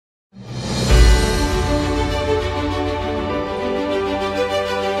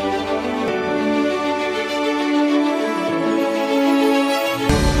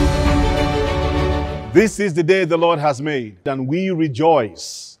This is the day the Lord has made, and we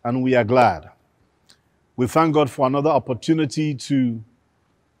rejoice and we are glad. We thank God for another opportunity to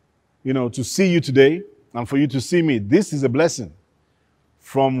see you today and for you to see me. This is a blessing.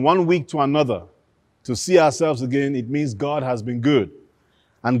 From one week to another, to see ourselves again, it means God has been good.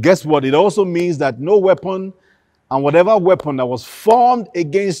 And guess what? It also means that no weapon and whatever weapon that was formed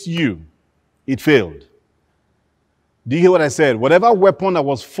against you, it failed. Do you hear what I said? Whatever weapon that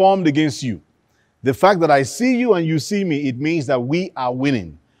was formed against you, the fact that I see you and you see me, it means that we are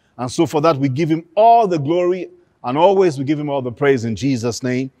winning. And so for that, we give him all the glory and always we give him all the praise in Jesus'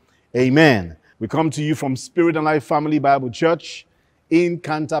 name. Amen. We come to you from Spirit and Life Family Bible Church in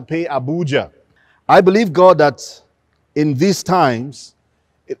Kantape, Abuja. I believe, God, that in these times,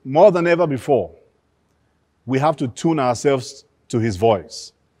 more than ever before, we have to tune ourselves to his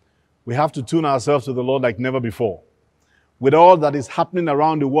voice. We have to tune ourselves to the Lord like never before. With all that is happening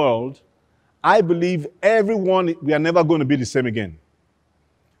around the world, I believe everyone, we are never going to be the same again.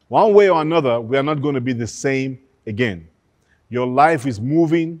 One way or another, we are not going to be the same again. Your life is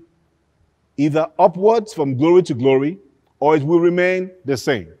moving either upwards from glory to glory, or it will remain the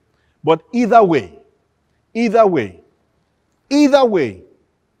same. But either way,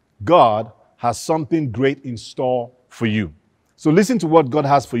 God has something great in store for you. So listen to what God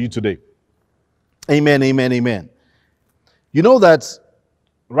has for you today. Amen, amen, amen. You know that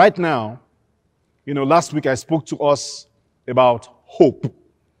right now, last week I spoke to us about hope.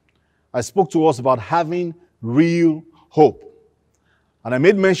 I spoke to us about having real hope. And I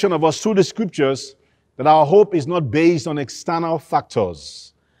made mention of us through the scriptures that our hope is not based on external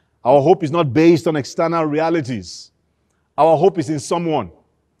factors. Our hope is not based on external realities. Our hope is in someone,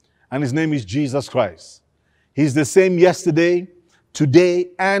 and his name is Jesus Christ. He's the same yesterday, today,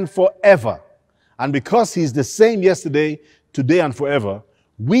 and forever. And because he's the same yesterday, today, and forever,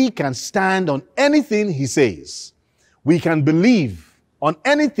 we can stand on anything he says. We can believe on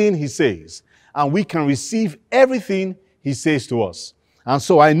anything he says, and we can receive everything he says to us. And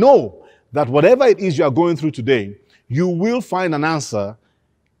so I know that whatever it is you are going through today, you will find an answer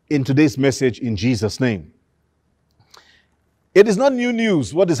in today's message in Jesus' name. It is not new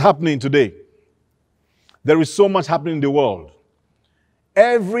news what is happening today. There is so much happening in the world.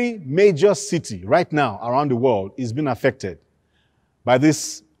 Every major city right now around the world is being affected by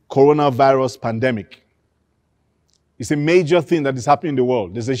this coronavirus pandemic. It's a major thing that is happening in the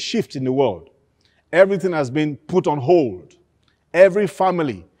world. There's a shift in the world. Everything has been put on hold. Every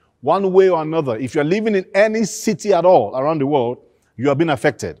family, one way or another, if you're living in any city at all around the world, you have been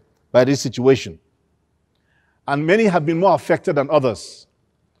affected by this situation. And many have been more affected than others.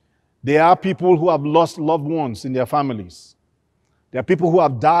 There are people who have lost loved ones in their families. There are people who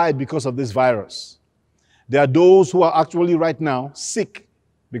have died because of this virus. There are those who are actually right now sick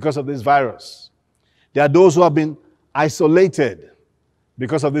because of this virus. There are those who have been isolated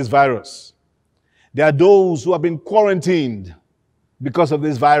because of this virus. There are those who have been quarantined because of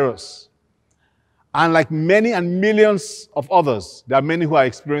this virus. And like many and millions of others, there are many who are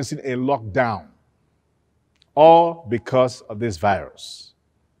experiencing a lockdown, all because of this virus.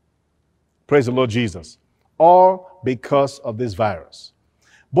 Praise the Lord Jesus. All because of this virus.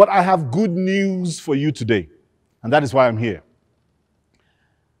 But I have good news for you today, and that is why I'm here.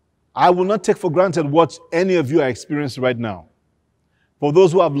 I will not take for granted what any of you are experiencing right now. For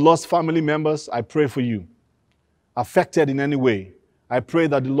those who have lost family members, I pray for you. Affected in any way, I pray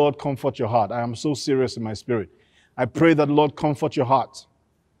that the Lord comfort your heart. I am so serious in my spirit. I pray that the Lord comfort your heart.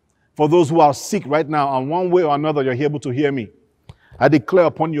 For those who are sick right now, and one way or another, you're able to hear me. I declare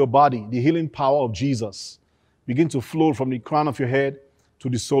upon your body the healing power of Jesus begin to flow from the crown of your head to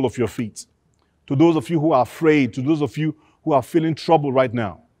the sole of your feet. To those of you who are afraid, to those of you who are feeling trouble right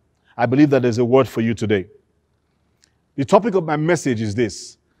now, I believe that there's a word for you today. The topic of my message is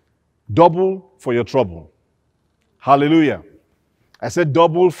this: double for your trouble. Hallelujah. I said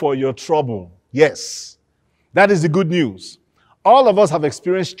double for your trouble. Yes, that is the good news. All of us have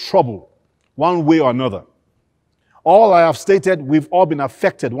experienced trouble one way or another. All I have stated, we've all been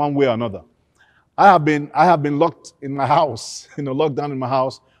affected one way or another. I have been locked in my house, locked down in my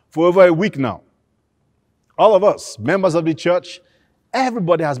house for over a week now. All of us, members of the church,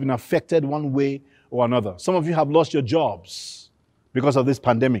 everybody has been affected one way or another. Some of you have lost your jobs because of this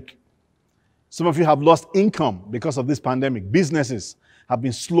pandemic. Some of you have lost income because of this pandemic. Businesses have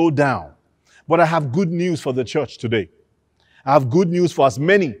been slowed down. But I have good news for the church today. I have good news for as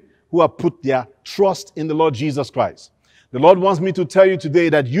many who have put their trust in the Lord Jesus Christ. The Lord wants me to tell you today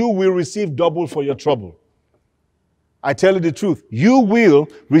that you will receive double for your trouble. I tell you the truth. You will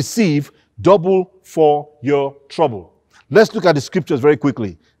receive double for your trouble. Let's look at the scriptures very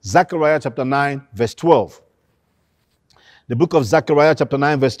quickly. Zechariah chapter 9, verse 12. The book of Zechariah chapter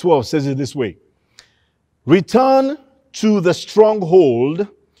 9, verse 12 says it this way. Return to the stronghold,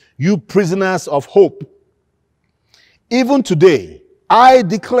 you prisoners of hope. Even today, I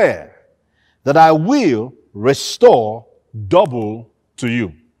declare that I will restore double to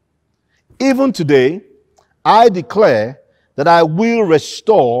you. Even today, I declare that I will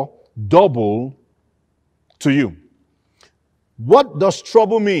restore double to you. What does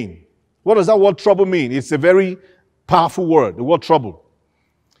trouble mean? What does that word trouble mean? It's a very powerful word, the word trouble.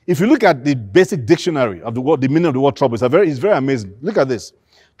 If you look at the basic dictionary of the word, the meaning of the word trouble, it's very amazing. Look at this.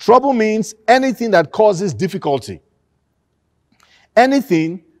 Trouble means anything that causes difficulty.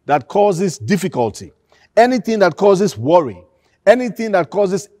 Anything that causes difficulty. Anything that causes worry. Anything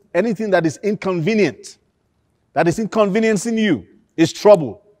that is inconvenient. That is inconveniencing you is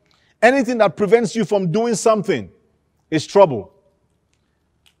trouble. Anything that prevents you from doing something is trouble.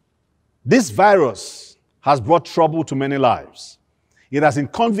 This virus has brought trouble to many lives. It has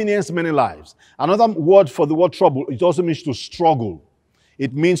inconvenienced many lives. Another word for the word trouble, it also means to struggle.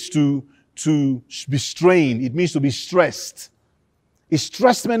 It means to be strained. It means to be stressed. It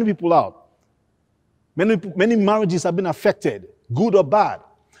stressed many people out. Many marriages have been affected, good or bad.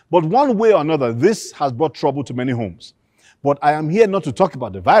 But one way or another, this has brought trouble to many homes. But I am here not to talk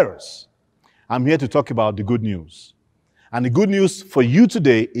about the virus. I'm here to talk about the good news. And the good news for you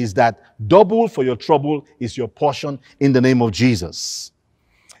today is that double for your trouble is your portion in the name of Jesus.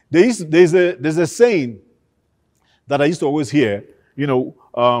 There's a saying that I used to always hear, they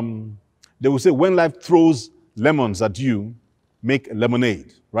will say, when life throws lemons at you, make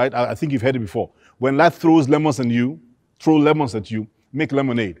lemonade, right? I think you've heard it before. When life throws lemons at you, make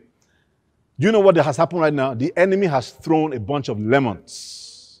lemonade. Do you know what has happened right now? The enemy has thrown a bunch of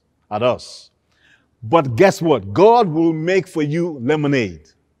lemons at us. But guess what? God will make for you lemonade.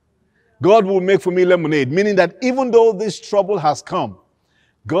 God will make for me lemonade, meaning that even though this trouble has come,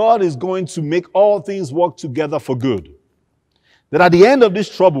 God is going to make all things work together for good. That at the end of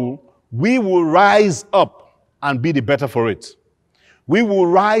this trouble, we will rise up and be the better for it. We will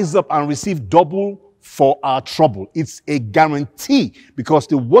rise up and receive double for our trouble. It's a guarantee because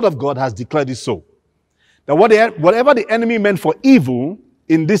the word of God has declared it so. That whatever the enemy meant for evil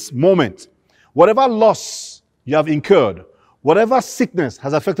in this moment, whatever loss you have incurred, whatever sickness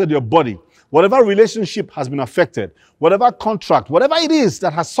has affected your body, whatever relationship has been affected, whatever contract, whatever it is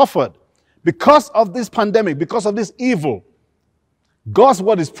that has suffered because of this pandemic, because of this evil, God's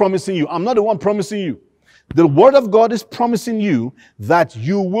word is promising you. I'm not the one promising you. The word of God is promising you that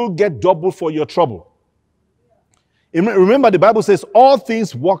you will get double for your trouble. Remember, the Bible says all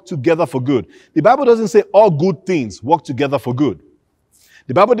things work together for good. The Bible doesn't say all good things work together for good.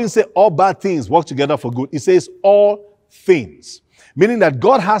 The Bible didn't say all bad things work together for good. It says all things. Meaning that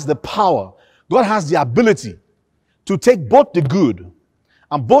God has the power, God has the ability to take both the good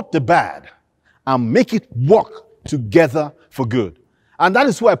and both the bad and make it work together for good. And that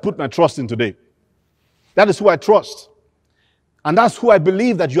is who I put my trust in today. That is who I trust. And that's who I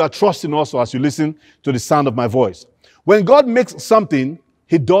believe that you are trusting also as you listen to the sound of my voice. When God makes something,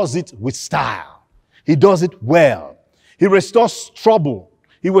 he does it with style. He does it well. He restores trouble.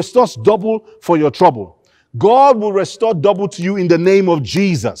 He restores double for your trouble. God will restore double to you in the name of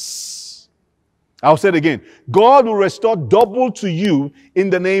Jesus. I'll say it again. God will restore double to you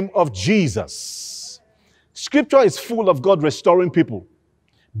in the name of Jesus. Scripture is full of God restoring people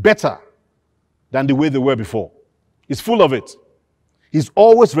better than the way they were before. It's full of it. He's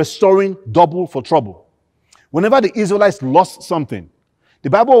always restoring double for trouble. Whenever the Israelites lost something, the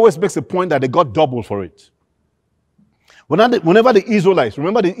Bible always makes a point that they got double for it. Whenever the Israelites,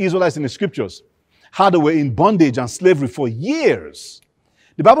 remember the Israelites in the scriptures, how they were in bondage and slavery for years.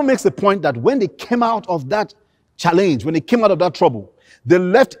 The Bible makes a point that when they came out of that challenge, when they came out of that trouble, they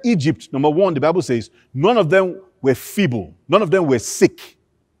left Egypt. Number one, the Bible says, none of them were feeble. None of them were sick.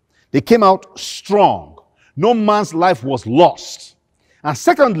 They came out strong. No man's life was lost. And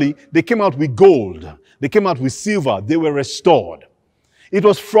secondly, they came out with gold. They came out with silver. They were restored. It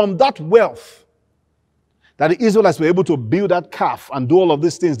was from that wealth that the Israelites were able to build that calf and do all of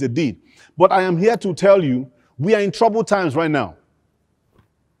these things they did. But I am here to tell you, we are in troubled times right now.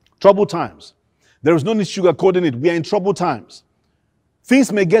 Troubled times. There is no need sugarcoating it. We are in troubled times.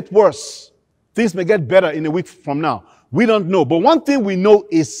 Things may get worse. Things may get better in a week from now. We don't know. But one thing we know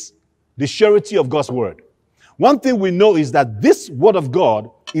is the surety of God's word. One thing we know is that this word of God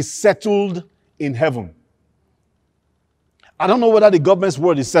is settled in heaven. I don't know whether the government's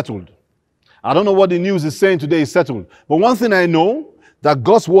word is settled. I don't know what the news is saying today is settled. But one thing I know, that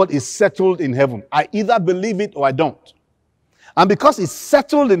God's word is settled in heaven. I either believe it or I don't. And because it's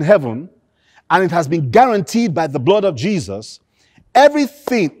settled in heaven and it has been guaranteed by the blood of Jesus,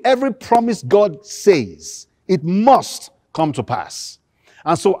 everything, every promise God says, it must come to pass.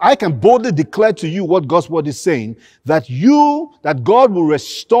 And so I can boldly declare to you what God's word is saying, that God will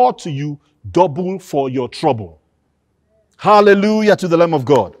restore to you double for your trouble. Hallelujah to the Lamb of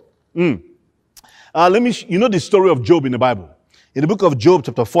God. You know the story of Job in the Bible. In the book of Job,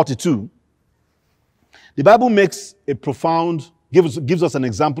 chapter 42, the Bible makes a profound, gives us an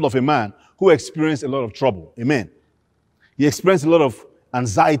example of a man who experienced a lot of trouble. Amen. He experienced a lot of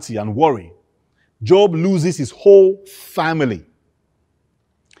anxiety and worry. Job loses his whole family.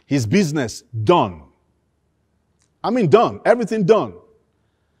 His business done. Done. Everything done.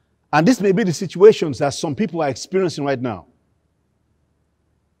 And this may be the situations that some people are experiencing right now.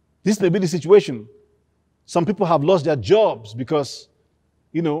 This may be the situation. Some people have lost their jobs because,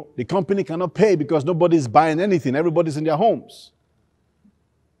 the company cannot pay because nobody's buying anything. Everybody's in their homes.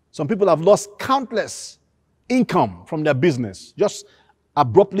 Some people have lost countless income from their business, just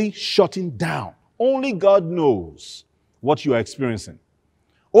abruptly shutting down. Only God knows what you are experiencing.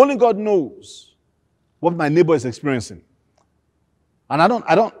 Only God knows what my neighbor is experiencing. And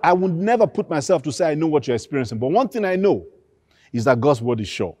I would never put myself to say I know what you're experiencing. But one thing I know is that God's word is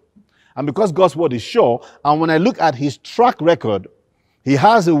sure. And because God's word is sure, and when I look at his track record, he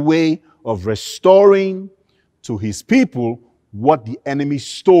has a way of restoring to his people what the enemy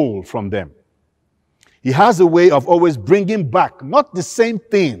stole from them. He has a way of always bringing back, not the same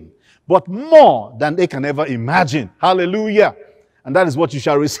thing, but more than they can ever imagine. Hallelujah. And that is what you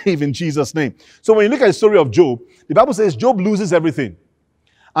shall receive in Jesus' name. So when you look at the story of Job, the Bible says Job loses everything.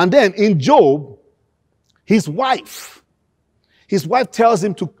 And then in Job, his wife tells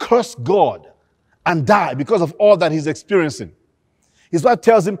him to curse God and die because of all that he's experiencing. His wife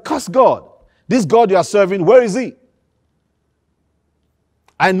tells him, curse God. This God you are serving, where is he?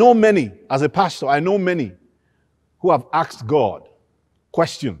 I know many, as a pastor, I know many who have asked God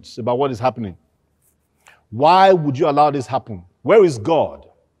questions about what is happening. Why would you allow this happen? Where is God?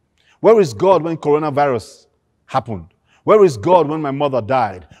 Where is God when coronavirus happened? Where is God when my mother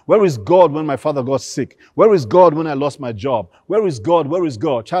died? Where is God when my father got sick? Where is God when I lost my job? Where is God? Where is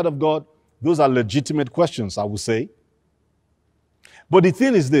God? Child of God, those are legitimate questions, I would say. But the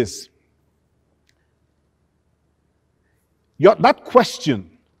thing is this. That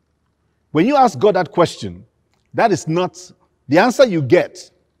question, when you ask God that question, that is not, the answer you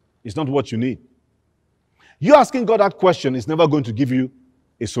get is not what you need. You asking God that question is never going to give you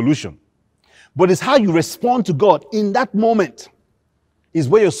a solution. But it's how you respond to God in that moment is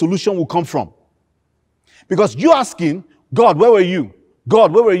where your solution will come from. Because you asking, God, where were you?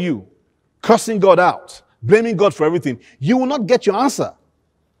 God, where were you? Cursing God out, blaming God for everything. You will not get your answer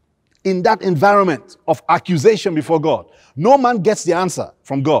in that environment of accusation before God. No man gets the answer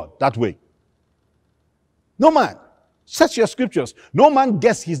from God that way. No man. Search your scriptures. No man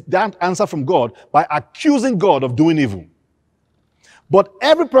gets that answer from God by accusing God of doing evil. But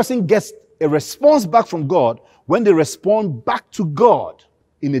every person gets a response back from God when they respond back to God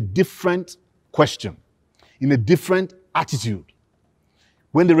in a different question, in a different attitude.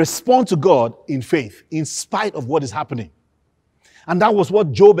 When they respond to God in faith, in spite of what is happening. And that was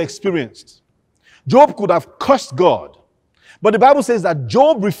what Job experienced. Job could have cursed God. But the Bible says that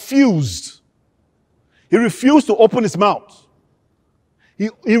Job refused. He refused to open his mouth.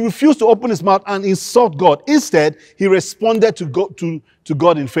 He refused to open his mouth and insult God. Instead, he responded to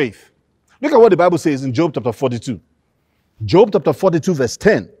God in faith. Look at what the Bible says in Job chapter 42. Job chapter 42 verse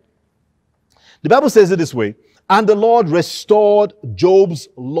 10. The Bible says it this way. And the Lord restored Job's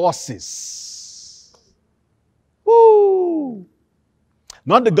losses. Woo!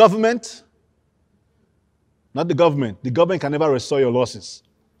 Not the government. Not the government. The government can never restore your losses.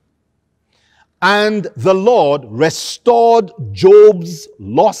 And the Lord restored Job's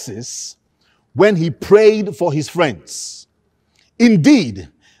losses when he prayed for his friends. Indeed,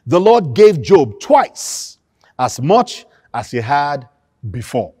 the Lord gave Job twice as much as he had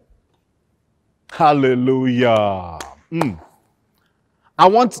before. Hallelujah. I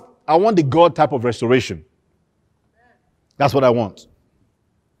want the God type of restoration. That's what I want.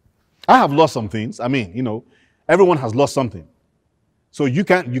 I have lost some things. Everyone has lost something. So you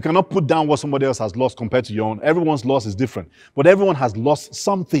cannot put down what somebody else has lost compared to your own. Everyone's loss is different. But everyone has lost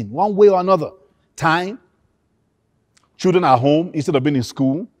something, one way or another. Time. Children are home instead of being in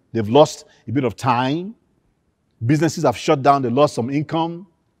school. They've lost a bit of time. Businesses have shut down. They lost some income.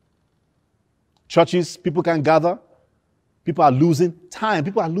 Churches, people can't gather. People are losing time.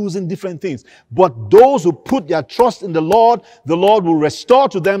 People are losing different things. But those who put their trust in the Lord will restore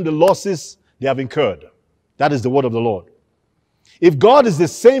to them the losses they have incurred. That is the word of the Lord. If God is the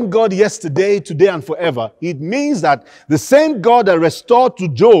same God yesterday, today, and forever, it means that the same God that restored to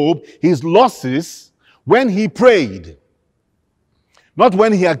Job his losses when he prayed, not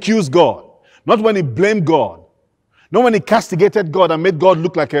when he accused God, not when he blamed God, not when he castigated God and made God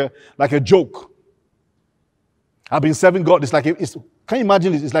look like a joke. I've been serving God. Can you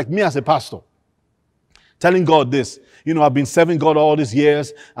imagine this? It's like me as a pastor telling God this. I've been serving God all these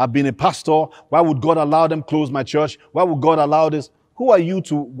years. I've been a pastor. Why would God allow them close my church? Why would God allow this? Who are you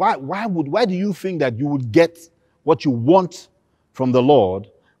to, why do you think that you would get what you want from the Lord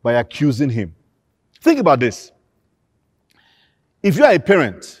by accusing him? Think about this. If you're a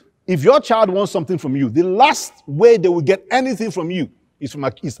parent, if your child wants something from you, the last way they will get anything from you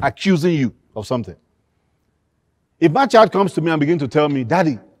is accusing you of something. If my child comes to me and begins to tell me,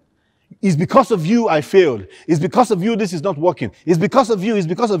 Daddy, it's because of you I failed. It's because of you this is not working. It's because of you. It's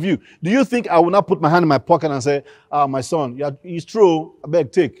because of you. Do you think I will not put my hand in my pocket and say, my son, it's true. I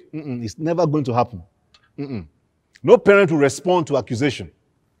beg, take. It's never going to happen. No parent will respond to accusation.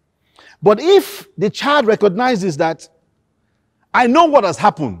 But if the child recognizes that I know what has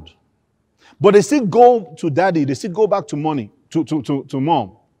happened, but they still go to daddy, they still go back to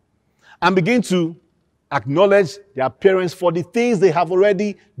mom, and begin to acknowledge their parents for the things they have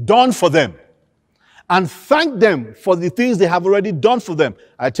already done for them and thank them for the things they have already done for them,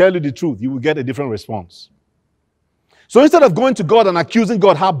 I tell you the truth, you will get a different response. So instead of going to God and accusing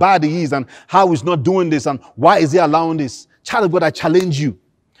God how bad he is and how he's not doing this and why is he allowing this, child of God, I challenge you.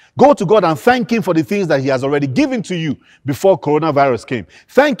 Go to God and thank him for the things that he has already given to you before coronavirus came.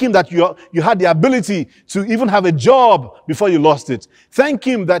 Thank him that you had the ability to even have a job before you lost it. Thank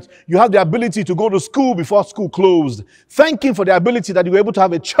him that you have the ability to go to school before school closed. Thank him for the ability that you were able to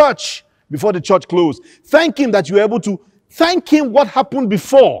have a church before the church closed. Thank him that you were able to thank him what happened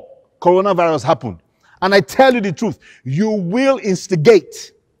before coronavirus happened. And I tell you the truth, you will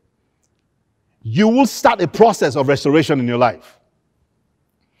instigate. You will start a process of restoration in your life.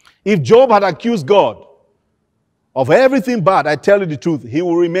 If Job had accused God of everything bad, I tell you the truth, he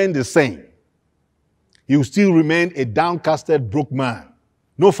will remain the same. He will still remain a downcasted, broke man.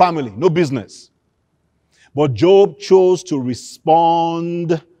 No family, no business. But Job chose to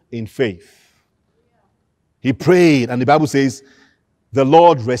respond in faith. He prayed, and the Bible says, the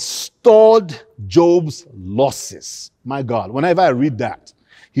Lord restored Job's losses. My God, whenever I read that,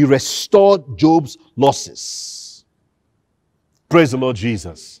 he restored Job's losses. Praise the Lord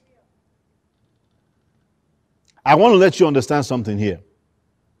Jesus. I want to let you understand something here.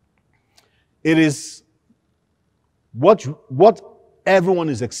 It is what everyone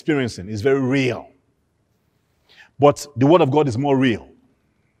is experiencing is very real. But the word of God is more real.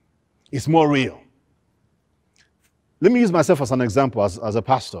 It's more real. Let me use myself as an example as a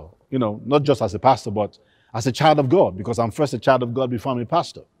pastor. Not just as a pastor, but as a child of God, because I'm first a child of God before I'm a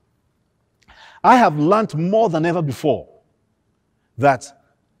pastor. I have learned more than ever before that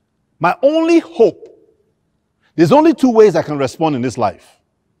my only hope, there's only two ways I can respond in this life.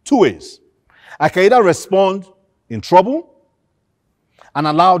 Two ways. I can either respond in trouble and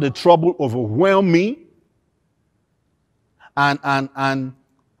allow the trouble overwhelm me and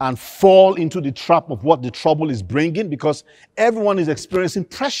fall into the trap of what the trouble is bringing, because everyone is experiencing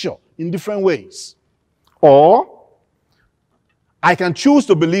pressure in different ways. Or I can choose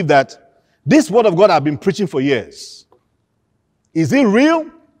to believe that this word of God I've been preaching for years, is it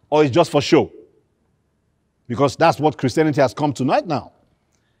real or is it just for show? Because that's what Christianity has come to right now.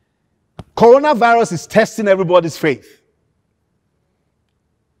 Coronavirus is testing everybody's faith.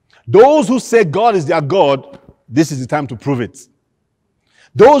 Those who say God is their God, this is the time to prove it.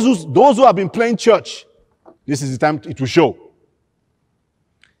 Those who have been playing church, this is the time it will show.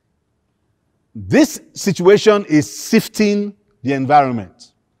 This situation is sifting the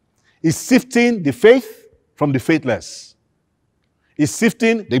environment. It's sifting the faith from the faithless. It's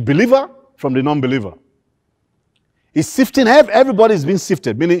sifting the believer from the non-believer. It's sifting, everybody's being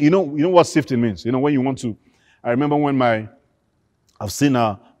sifted. Meaning, you know what sifting means. When you want to, I remember when I've seen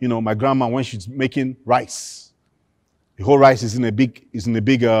my grandma when she's making rice. The whole rice is in a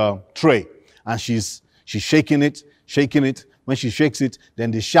big tray. And she's shaking it. When she shakes it,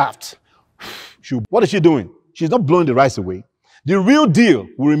 then the shaft, what is she doing? She's not blowing the rice away. The real deal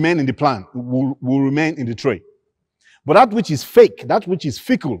will remain in the pan, will remain in the tray. But that which is fake, that which is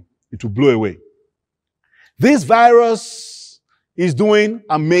fickle, it will blow away. This virus is doing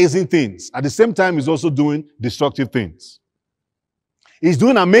amazing things. At the same time, it's also doing destructive things. It's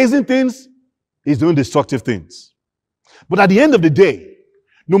doing amazing things. It's doing destructive things. But at the end of the day,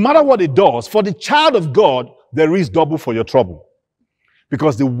 no matter what it does, for the child of God, there is double for your trouble.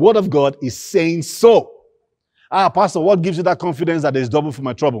 Because the word of God is saying so. Ah, Pastor, what gives you that confidence that there's double for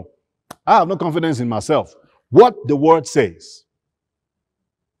my trouble? I have no confidence in myself. What the word says.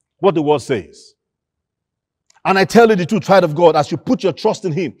 What the word says. And I tell you the truth, child of God, as you put your trust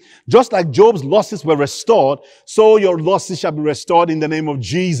in him, just like Job's losses were restored, so your losses shall be restored in the name of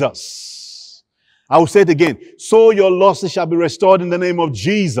Jesus. I will say it again. So your losses shall be restored in the name of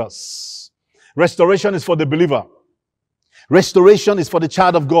Jesus. Restoration is for the believer. Restoration is for the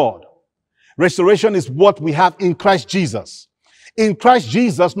child of God. Restoration is what we have in Christ Jesus. In Christ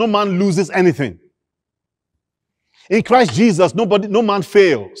Jesus, no man loses anything. In Christ Jesus, no man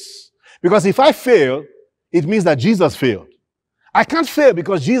fails. Because if I fail, it means that Jesus failed. I can't fail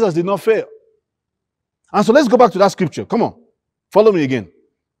because Jesus did not fail. And so let's go back to that scripture. Come on. Follow me again.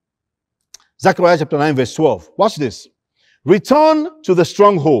 Zechariah chapter 9 verse 12. Watch this. Return to the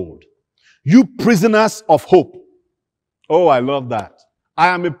stronghold, you prisoners of hope. Oh, I love that. I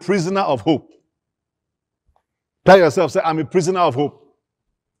am a prisoner of hope. Tell yourself, say, I'm a prisoner of hope.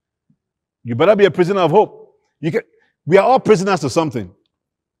 You better be a prisoner of hope. We are all prisoners to something.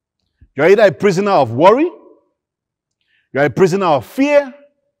 You're either a prisoner of worry, you're a prisoner of fear,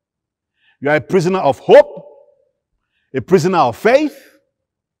 you're a prisoner of hope, a prisoner of faith,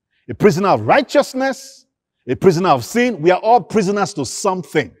 a prisoner of righteousness, a prisoner of sin. We are all prisoners to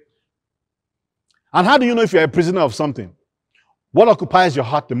something. And how do you know if you're a prisoner of something? What occupies your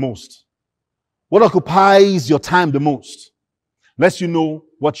heart the most? What occupies your time the most? Lets you know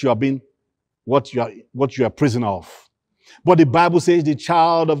what you are a prisoner of. But the Bible says the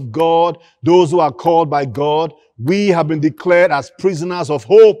child of God, those who are called by God, we have been declared as prisoners of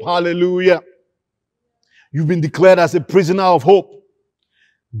hope. Hallelujah. You've been declared as a prisoner of hope.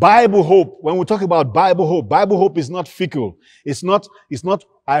 Bible hope. When we talk about Bible hope is not fickle. It's not,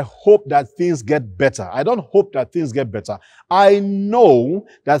 I hope that things get better. I don't hope that things get better. I know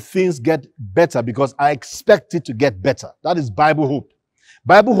that things get better because I expect it to get better. That is Bible hope.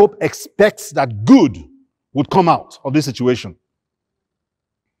 Bible hope expects that good would come out of this situation.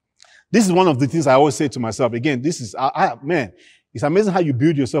 This is one of the things I always say to myself. Again, this is, man, it's amazing how you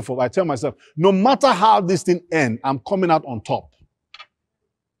build yourself up. I tell myself, no matter how this thing ends, I'm coming out on top.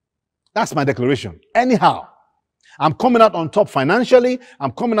 That's my declaration. Anyhow, I'm coming out on top financially.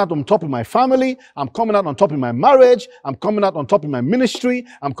 I'm coming out on top in my family. I'm coming out on top in my marriage. I'm coming out on top in my ministry.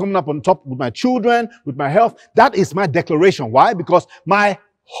 I'm coming up on top with my children, with my health. That is my declaration. Why? Because my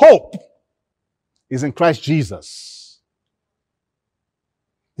hope is in Christ Jesus.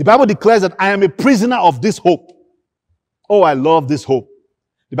 The Bible declares that I am a prisoner of this hope. Oh, I love this hope.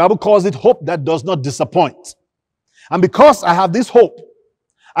 The Bible calls it hope that does not disappoint. And because I have this hope,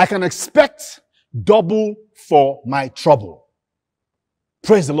 I can expect double for my trouble.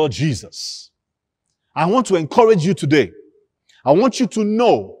 Praise the Lord Jesus. I want to encourage you today. I want you to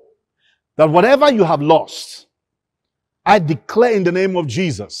know that whatever you have lost, I declare in the name of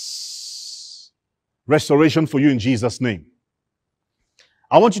Jesus, restoration for you in Jesus' name.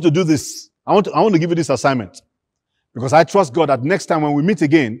 I want you to do this. I want to give you this assignment because I trust God that next time when we meet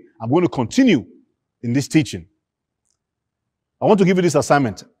again, I'm going to continue in this teaching. I want to give you this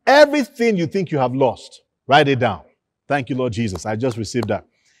assignment. Everything you think you have lost, write it down. Thank you, Lord Jesus. I just received that.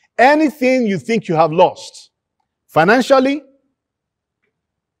 Anything you think you have lost, financially,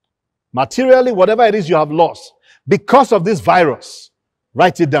 materially, whatever it is you have lost, because of this virus,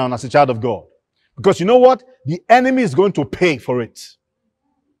 write it down as a child of God. Because you know what? The enemy is going to pay for it.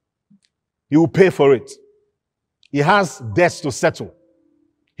 He will pay for it. He has debts to settle.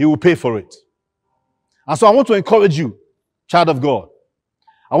 He will pay for it. And so I want to encourage you, child of God.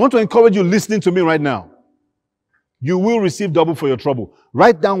 I want to encourage you listening to me right now. You will receive double for your trouble.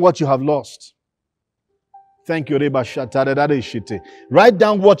 Write down what you have lost. Thank you, Reba Shatadadadeshite. Write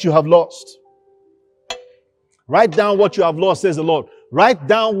down what you have lost. Write down what you have lost, says the Lord. Write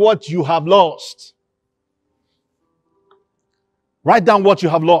down what you have lost. Write down what you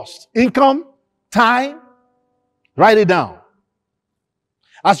have lost. Income, time, write it down.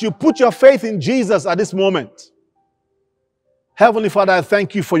 As you put your faith in Jesus at this moment, Heavenly Father, I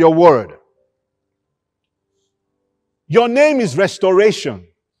thank you for your word. Your name is restoration.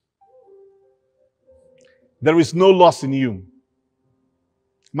 There is no loss in you.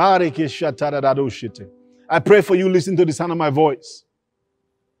 I pray for you, listen to the sound of my voice.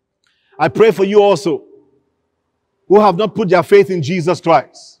 I pray for you also who have not put their faith in Jesus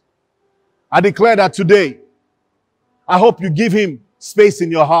Christ. I declare that today, I hope you give him space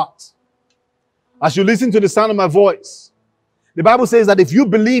in your heart. As you listen to the sound of my voice, the Bible says that if you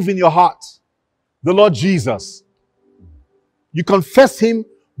believe in your heart, the Lord Jesus, you confess him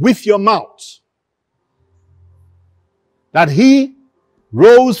with your mouth, that he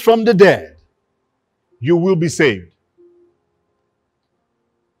rose from the dead, you will be saved.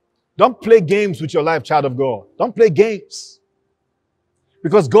 Don't play games with your life, child of God. Don't play games.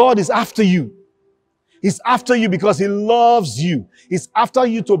 Because God is after you. He's after you because He loves you. He's after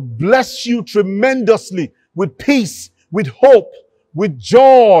you to bless you tremendously with peace, with hope, with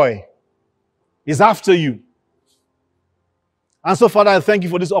joy. He's after you. And so, Father, I thank you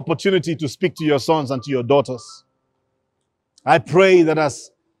for this opportunity to speak to your sons and to your daughters. I pray that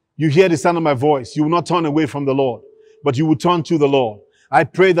as you hear the sound of my voice, you will not turn away from the Lord, but you will turn to the Lord. I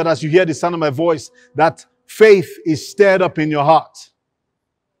pray that as you hear the sound of my voice, that faith is stirred up in your heart.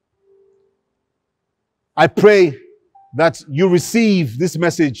 I pray that you receive this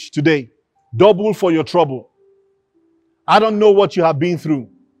message today. Double for your trouble. I don't know what you have been through.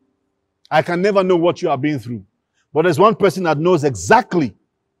 I can never know what you have been through. But there's one person that knows exactly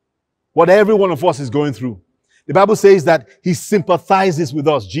what every one of us is going through. The Bible says that He sympathizes with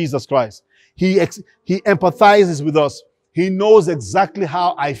us, Jesus Christ. He empathizes with us. He knows exactly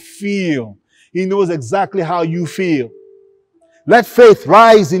how I feel. He knows exactly how you feel. Let faith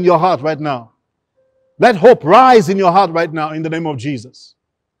rise in your heart right now. Let hope rise in your heart right now in the name of Jesus.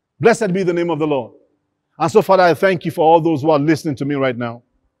 Blessed be the name of the Lord. And so, Father, I thank you for all those who are listening to me right now.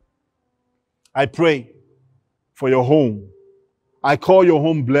 I pray for your home. I call your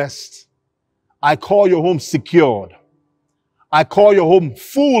home blessed. I call your home secured. I call your home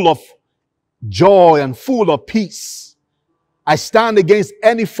full of joy and full of peace. I stand against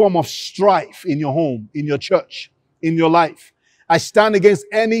any form of strife in your home, in your church, in your life. I stand against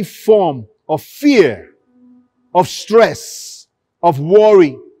any form of fear, of stress, of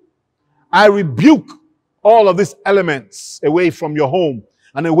worry. I rebuke all of these elements away from your home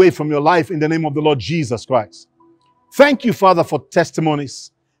and away from your life in the name of the Lord Jesus Christ. Thank you, Father, for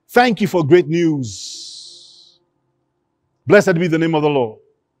testimonies. Thank you for great news. Blessed be the name of the Lord.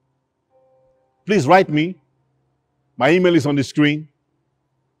 Please write me. My email is on the screen.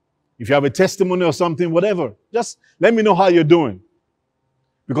 If you have a testimony or something, whatever, just let me know how you're doing.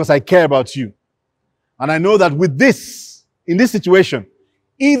 Because I care about you. And I know that with this, in this situation,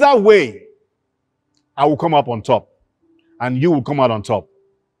 either way, I will come up on top. And you will come out on top.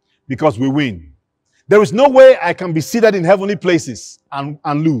 Because we win. There is no way I can be seated in heavenly places and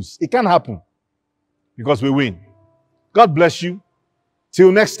lose. It can't happen. Because we win. God bless you.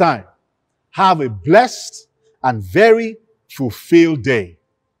 Till next time, have a blessed and very fulfilled day.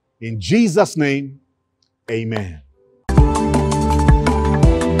 In Jesus' name, amen.